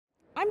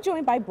I'm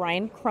joined by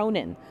Brian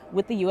Cronin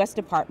with the U.S.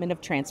 Department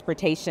of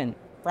Transportation.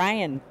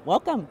 Brian,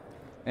 welcome.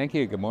 Thank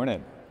you. Good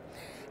morning.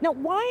 Now,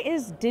 why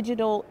is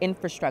digital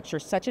infrastructure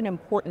such an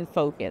important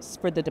focus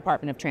for the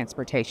Department of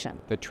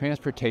Transportation? The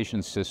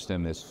transportation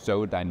system is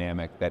so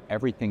dynamic that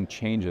everything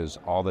changes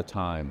all the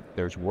time.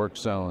 There's work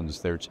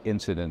zones, there's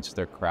incidents,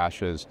 there are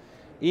crashes.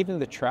 Even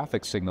the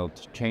traffic signal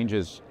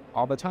changes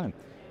all the time.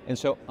 And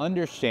so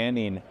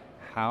understanding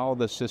how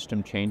the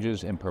system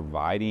changes and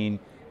providing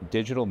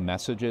digital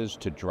messages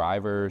to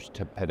drivers,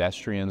 to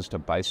pedestrians, to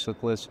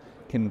bicyclists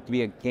can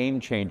be a game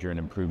changer in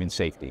improving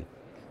safety.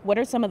 What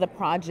are some of the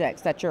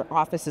projects that your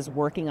office is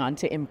working on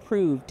to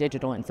improve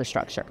digital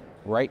infrastructure?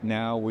 Right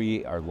now,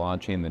 we are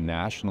launching the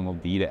National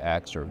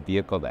V2X, or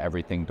Vehicle to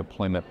Everything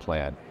Deployment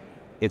Plan.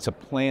 It's a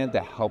plan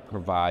to help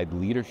provide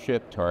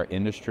leadership to our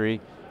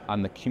industry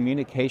on the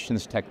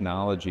communications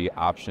technology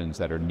options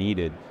that are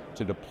needed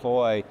to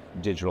deploy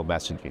digital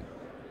messaging.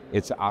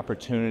 It's an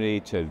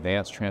opportunity to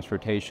advance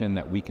transportation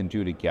that we can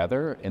do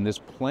together, and this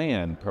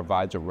plan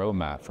provides a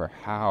roadmap for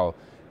how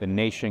the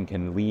nation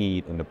can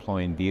lead in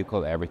deploying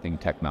vehicle-to-everything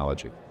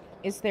technology.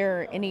 Is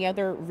there any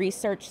other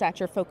research that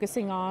you're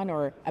focusing on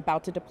or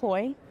about to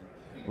deploy?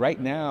 Right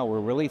now, we're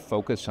really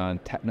focused on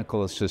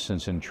technical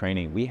assistance and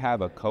training. We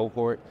have a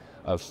cohort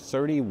of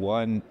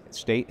 31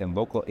 state and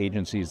local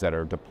agencies that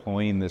are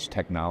deploying this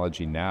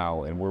technology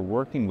now, and we're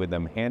working with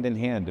them hand in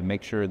hand to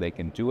make sure they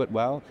can do it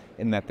well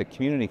and that the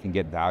community can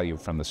get value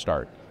from the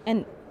start.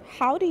 And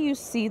how do you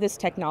see this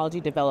technology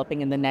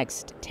developing in the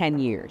next 10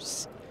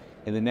 years?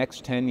 In the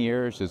next 10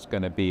 years, it's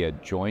going to be a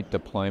joint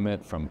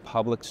deployment from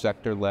public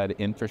sector-led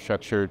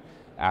infrastructure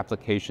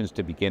applications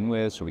to begin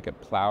with, so we could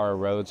plow our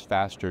roads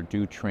faster,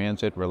 do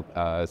transit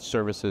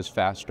services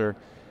faster.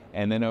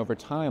 And then over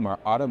time, our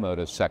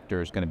automotive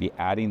sector is going to be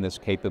adding this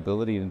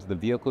capability into the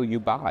vehicle you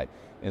buy.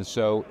 And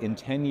so in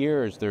 10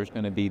 years, there's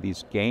going to be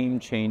these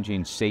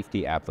game-changing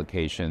safety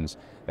applications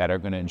that are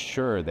going to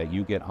ensure that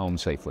you get home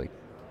safely.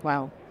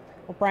 Wow.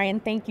 Well, Brian,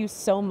 thank you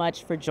so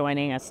much for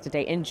joining us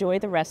today. Enjoy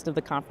the rest of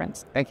the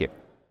conference. Thank you.